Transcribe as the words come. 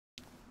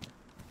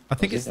I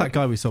think it's that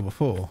guy we saw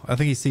before. I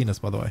think he's seen us,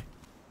 by the way.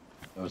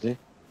 Oh, is he?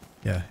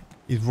 Yeah.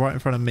 He's right in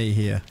front of me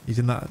here. He's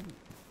in that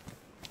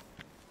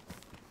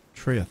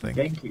tree, I think.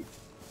 Thank you.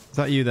 Is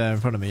that you there in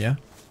front of me, yeah?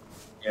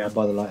 Yeah,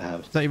 by the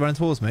lighthouse. Is that you running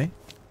towards me?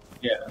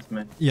 Yeah, that's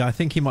me. Yeah, I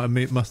think he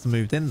must have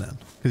moved in then.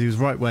 Because he was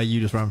right where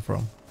you just ran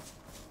from.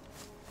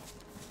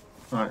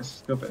 Alright,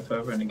 let's go a bit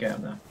further in and get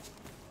him there.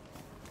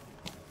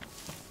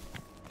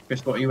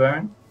 Chris, what are you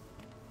wearing?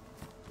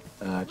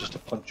 Just a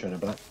poncho and a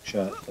black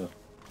shirt. So.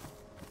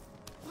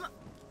 Do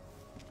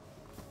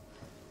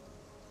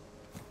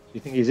you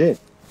think he's in?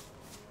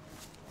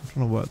 I'm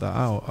trying to work that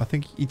out. I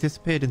think he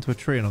disappeared into a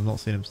tree and I've not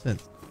seen him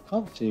since.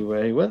 Can't see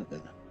where he went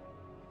then.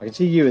 I can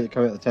see you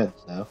coming out the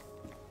tents now.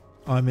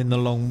 I'm in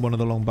the one of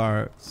the long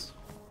barracks.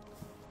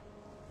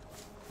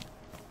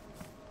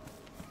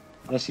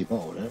 Unless he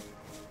bottled it.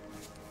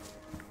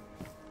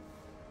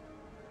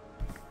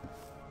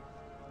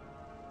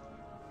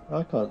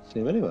 I can't see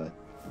him anywhere.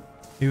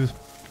 He was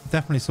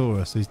definitely saw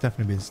us, so he's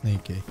definitely been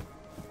sneaky.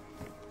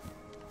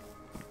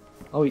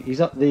 Oh,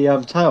 he's up the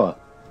tower.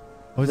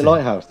 Oh, The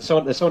lighthouse.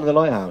 There's someone in the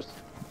lighthouse.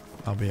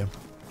 I'll be him.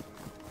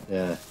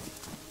 Yeah.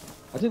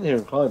 I didn't hear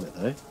him climb it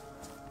though.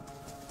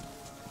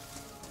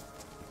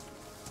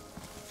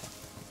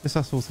 It's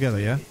us all together,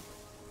 yeah?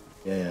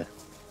 Yeah, yeah.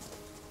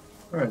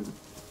 Where is it?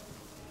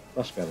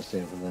 Must be able to see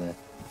him from there.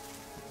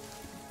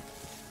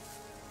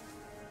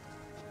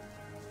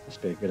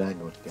 Must be a good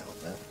angle to get on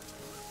there.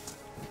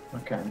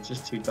 Okay, it's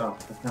just too dark.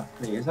 I can't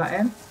see. Is that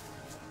him? You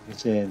can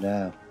see him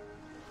now.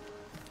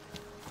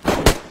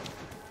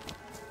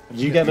 Did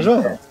you get him as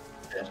well?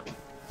 Dead.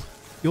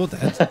 You're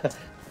dead.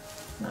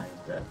 No,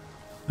 he's dead.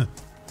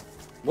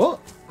 What?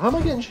 How am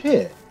I getting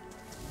hit?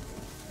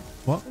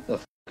 What? What the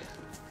f***?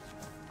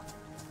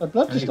 My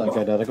blood just started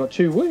going down. I got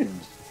 2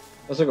 wounds.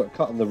 Unless I got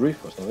cut on the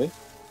roof or something.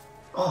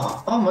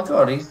 Oh my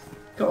god, he's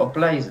got a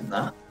blaze in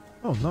that.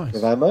 Oh, nice.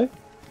 With ammo?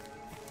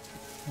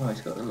 Oh,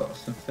 he's got a lot of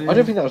some food. I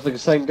don't think that was the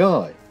same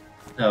guy.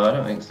 No, I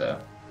don't think so.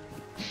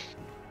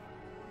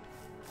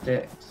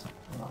 Dicks.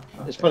 Oh,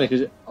 okay. It's funny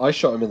because I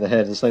shot him in the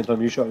head at the same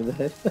time you shot him in the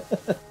head.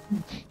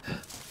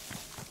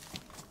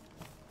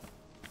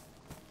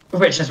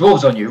 Rich, there's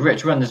wolves on you.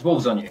 Rich, run, there's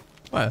wolves on you.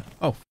 Where?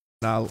 Oh,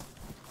 now.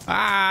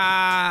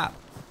 Ah!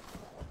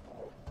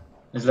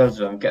 There's loads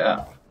of them. Get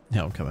out.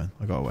 Yeah, I'm coming.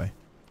 I got away.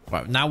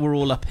 Right, now we're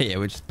all up here,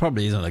 which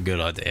probably isn't a good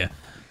idea.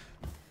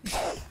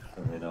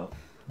 Probably not.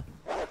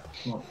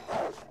 What?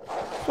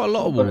 Quite a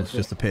lot of wolves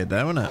just appeared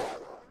there, wasn't it?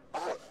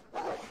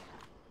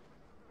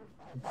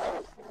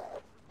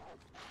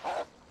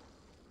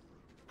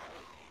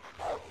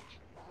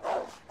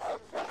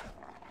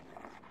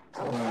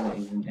 Why not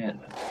even here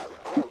then?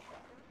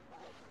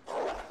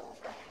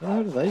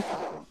 How do they come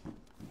from?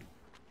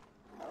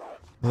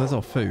 Well, there's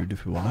our food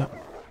if we want it.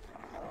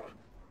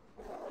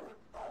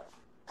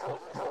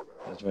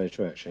 That's very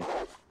true, actually.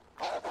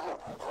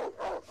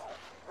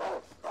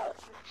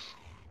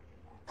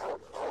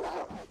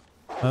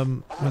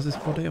 Where's this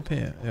body up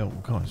here? Oh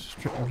god,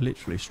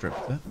 literally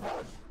stripped it.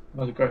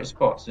 One of the greatest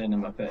spots in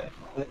them up here.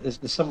 There's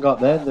some guy up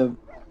there.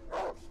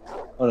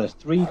 Oh, there's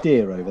 3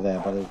 deer over there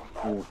by the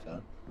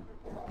water.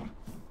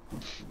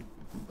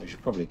 We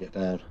should probably get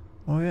down.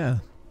 Oh yeah.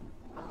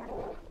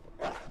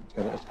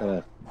 It's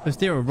gonna Those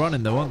deer are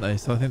running though, aren't they?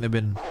 So I think they've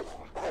been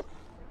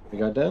we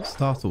going down?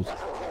 startled.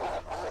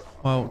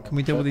 Well, can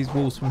we deal with these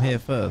wolves from here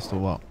first, or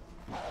what?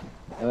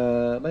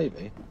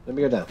 Maybe. Let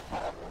me go down.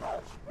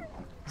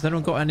 Has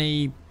anyone got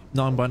any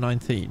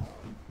 9x19?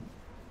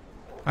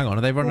 Hang on,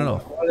 are they running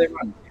off? Why are they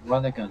running?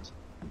 Run their guns.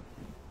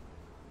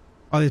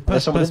 Oh,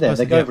 There's someone in there.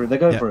 They're going for him. They're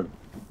going for him.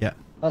 Yeah.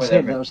 That's Wait,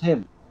 him. That was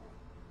him.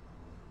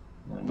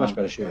 No, Much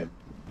better shoot him.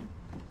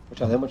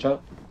 Watch out then. Watch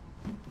out.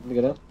 Let me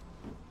go down.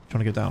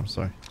 Trying to go down.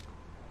 Sorry.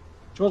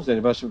 John's doing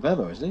a burst of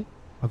ammo, isn't he?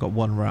 I got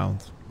 1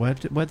 round. Where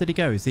did he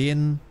go? Is he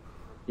in?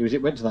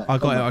 It went to that. I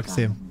got it. I can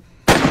see him.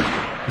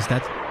 He's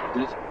dead.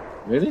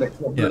 Really? Wait,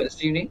 what Yeah. bullets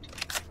do you need?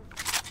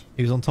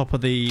 He was on top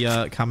of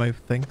the camo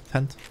thing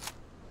tent.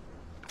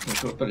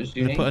 What bullets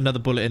do I'm you gonna need? put another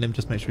bullet in him.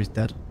 Just make sure he's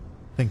dead.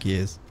 I think he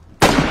is.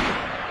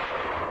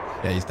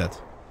 Yeah, he's dead.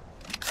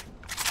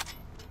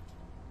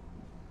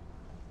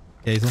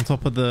 Yeah, he's on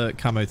top of the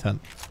camo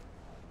tent.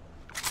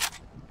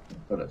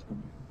 Bullets.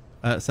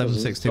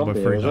 762 by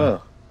Zombie 3. as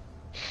well.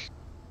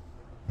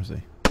 Where is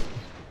he?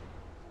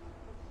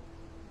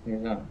 Yeah,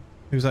 no.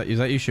 Who's that? Is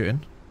that you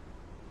shooting?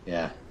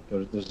 Yeah.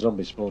 There's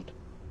zombies spawned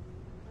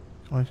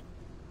Can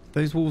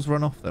those wolves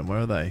run off then? Where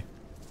are they?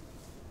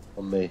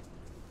 on me.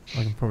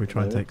 I can probably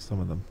try and Yeah. take some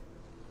of them.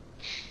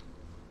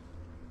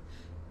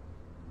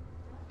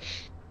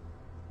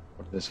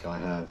 What did this guy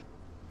have?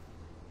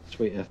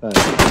 Sweet FA.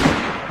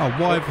 Oh,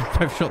 why have we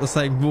both shot the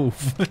same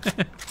wolf?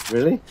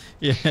 Really?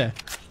 Yeah.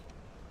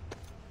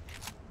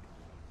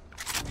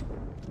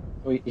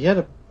 Oh, he had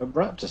a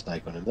raptor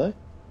snake on him though.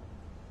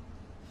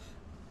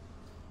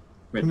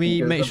 Can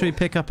we make sure you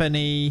pick up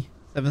any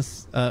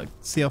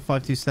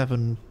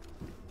CR527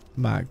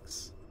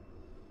 mags?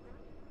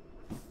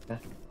 Yeah.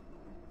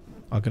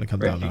 I'm gonna come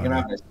Rick, down you now. can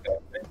Anyway. have this guy,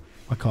 mate.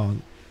 I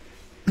can't.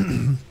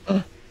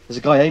 There's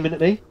a guy aiming at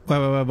me.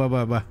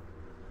 Where?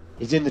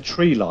 He's in the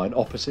tree line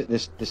opposite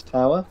this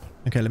tower.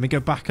 Okay, let me go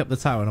back up the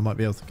tower and I might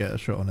be able to get a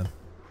shot on him.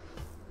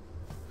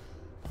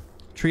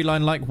 Tree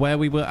line like where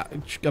we were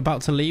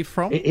about to leave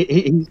from?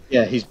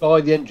 Yeah, he's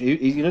by the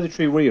entry. You know the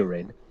tree we were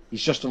in?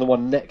 He's just on the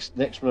one next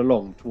one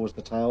along towards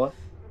the tower.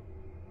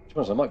 To be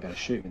honest, I might be able to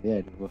shoot him in the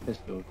head with my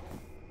pistol.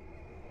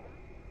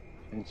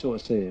 I can sort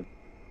of see him.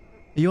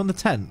 Are you on the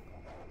tent?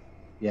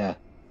 Yeah.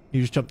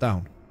 You just jumped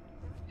down?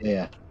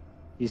 Yeah.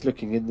 He's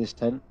looking in this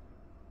tent.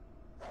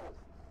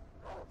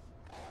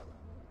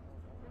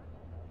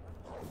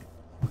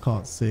 I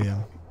can't see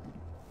him.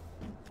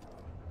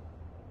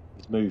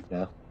 He's moved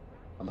now.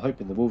 I'm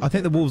hoping the wolves... I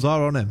think the wolves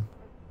are on him.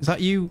 Is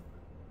that you?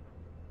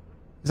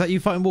 Is that you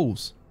fighting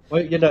wolves?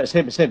 Wait, yeah, no, it's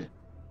him, it's him.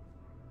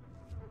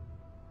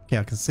 Okay,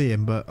 I can see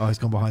him, but... Oh, he's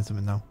gone behind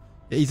something now.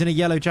 He's in a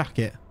yellow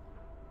jacket.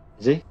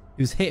 Is he? He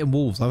was hitting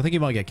wolves. I think he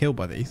might get killed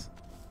by these.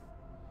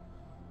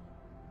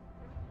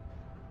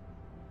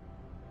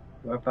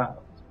 Where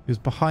about? He was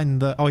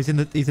behind the... Oh, he's in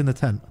the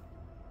tent.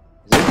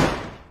 Is he?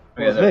 Oh,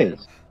 yeah, there me? it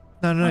is.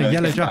 No, Oh,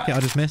 yellow he's jacket. back. I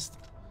just missed.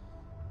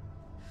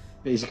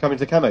 Is he coming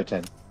to the camo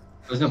tent?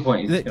 There's no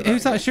point.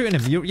 Who's that shooting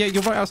him?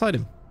 You're right outside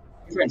him.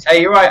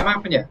 Hey, you're right. I'm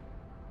helping you.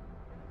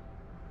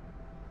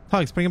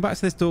 Tigers, bring him back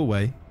to this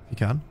doorway if you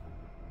can.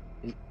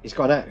 He's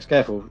got an axe.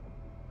 Careful.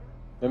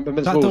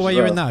 Remember That doorway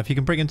you're in now. If you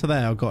can bring him to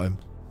there, I've got him.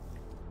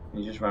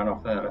 He just ran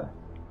off there.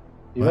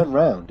 He went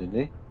round, didn't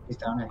he? He's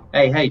down here.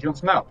 Hey, do you want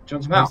some help? Do you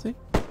want some help? Where is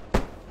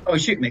he? Oh,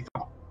 he's shooting me.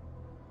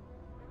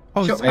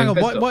 Oh, Shot me hang on.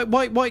 with a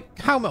pistol. White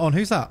helmet on.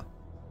 Who's that?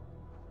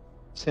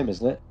 It's him,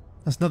 isn't it?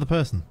 That's another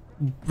person.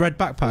 Red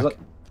backpack.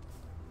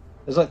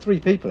 There's like 3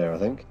 people here, I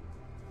think.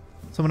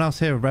 Someone else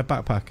here, a red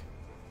backpack.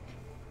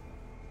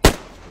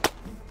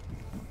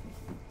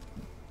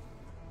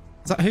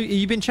 Is that who? Are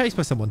you been chased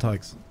by someone,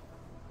 Tigers?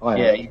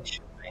 Yeah, he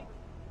shot me.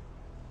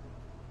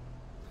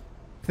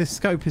 This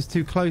scope is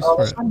too close Oh,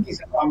 for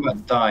this it. one, I'm about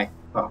to die.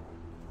 Oh.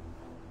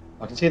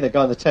 I can see the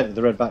guy in the tent with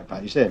the red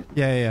backpack. You see him?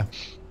 Yeah. Can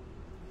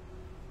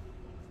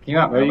you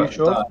help me? Are I'm you about to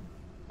sure? die.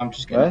 I'm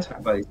just getting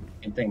attacked by these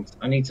fucking things.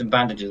 I need some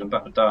bandages. I'm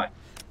about to die.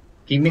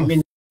 Can you meet me in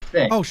the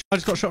thing? Oh, I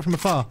just got shot from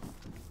afar.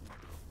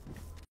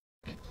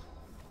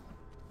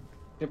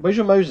 Where's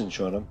your Mosin,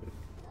 Sean?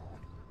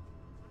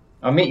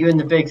 I'll meet you in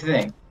the big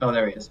thing. Oh,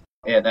 there he is.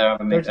 Yeah, there.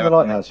 Go to the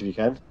lighthouse if you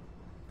can.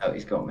 Oh,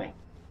 he's got me.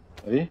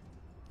 Have you?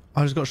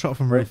 I just got shot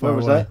from really Where far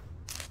was away.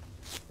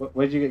 that?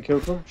 Where did you get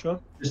killed from, Sean?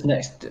 Just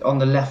next, on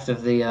the left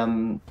of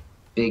the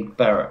big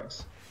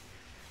barracks.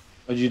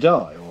 Did you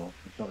die or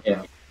not?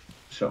 Yeah,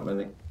 shot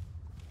me.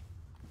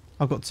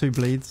 I've got 2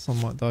 bleeds. I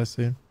might die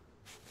soon.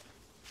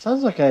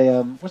 Sounds like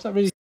a what's that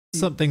really?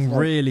 Something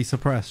really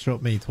suppressed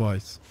shot me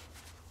twice.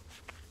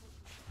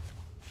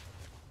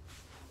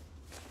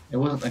 It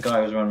wasn't the guy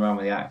who was running around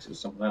with the axe. It was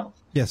someone else.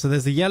 Yeah, so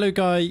there's a yellow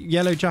guy,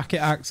 yellow jacket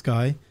axe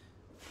guy,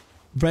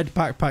 red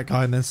backpack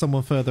guy, and then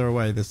someone further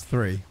away. There's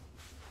 3.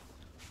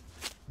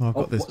 Oh, I've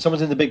got this.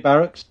 Someone's in the big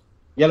barracks.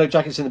 Yellow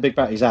jacket's in the big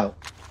barracks. He's out.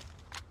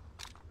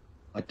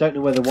 I don't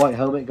know where the white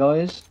helmet guy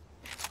is.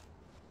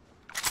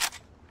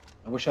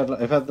 I wish if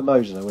I had the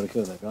Mosin, I would have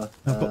killed that guy.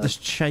 I've got this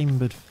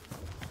chambered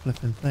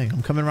flipping thing.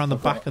 I'm coming around the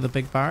back of the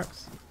big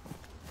barracks.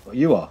 What,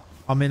 you are?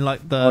 I'm in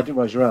like Oh, I the... didn't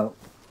realise you're out.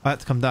 I had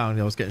to come down.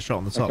 I was getting shot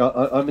on the top.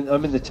 Okay,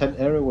 I'm in the tent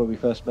area where we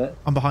first met.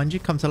 I'm behind you.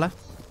 Come to left.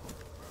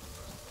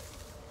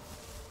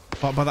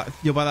 By that,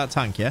 you're by that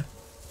tank, yeah?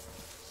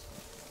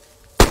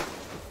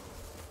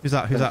 Who's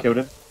that? Who's that? Killed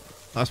him.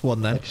 That's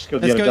one then. I just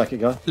killed the yellow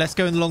jacket guy. Let's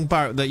go in the long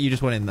barrack that you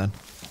just went in then.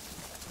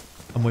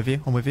 I'm with you.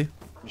 I'm with you.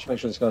 Just make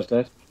sure this guy's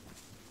dead.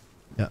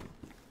 Yeah.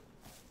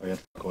 Oh yeah,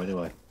 go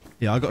anyway.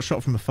 Yeah, I got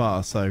shot from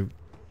afar, so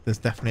there's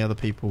definitely other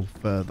people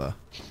further.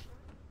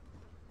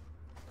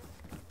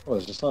 Oh,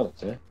 there's a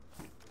silence here.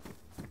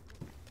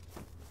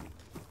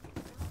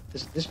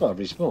 This might have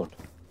respawned.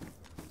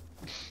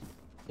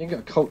 You ain't got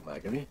a Colt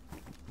mag, have you?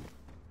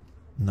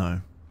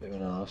 No. Bit of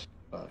an arse.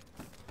 Right.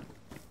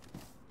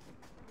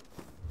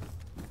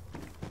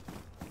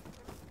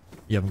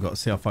 You haven't got a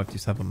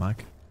CR527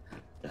 mag.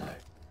 No.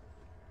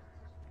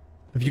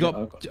 Have you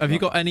got? Have you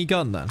got any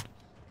gun then?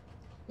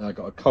 No, I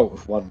got a Colt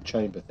with 1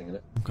 chamber thing in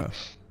it. Okay.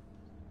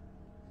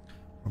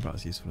 We're about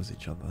as useful as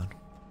each other then.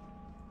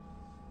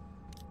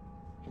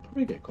 You can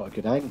probably get quite a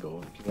good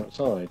angle looking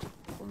outside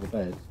on the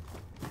bed.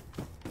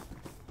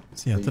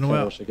 So yeah, I But don't know you can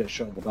where. also get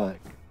shot in the back.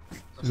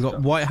 We've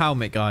got white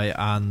helmet guy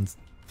and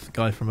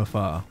guy from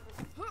afar.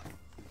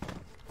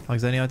 Like,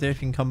 is there any idea if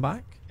you can come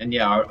back? And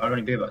yeah, I'll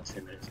only be about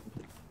 2 minutes.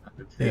 At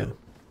the field. Yeah.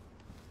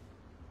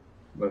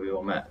 Where we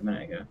all met a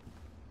minute ago.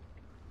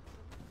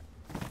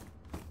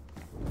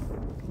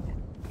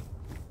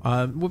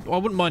 I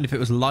wouldn't mind if it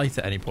was light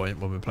at any point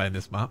when we're playing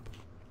this map.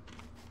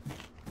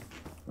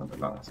 Not the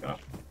last guy.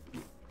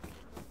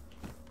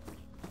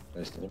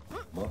 Close to him.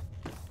 What?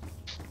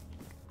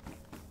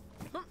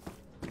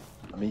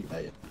 I'm eat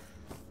baiting.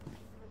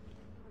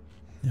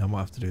 Yeah, I might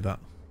have to do that.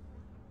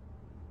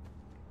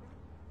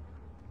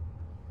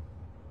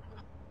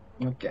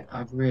 Okay,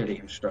 I really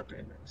am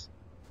struggling with this.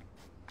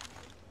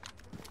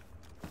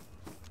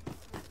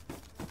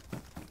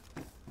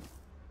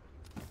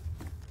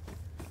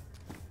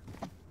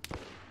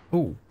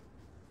 Oh,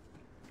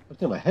 That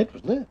was near my head,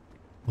 wasn't it?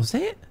 was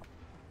it?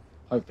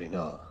 Hopefully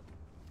not.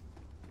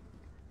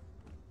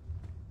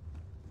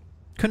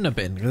 Couldn't have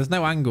been. There's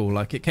no angle.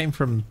 Like it came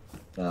from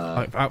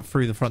like out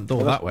through the front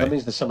door that way. That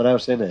means there's someone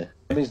else in here.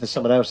 That means there's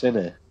someone else in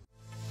here.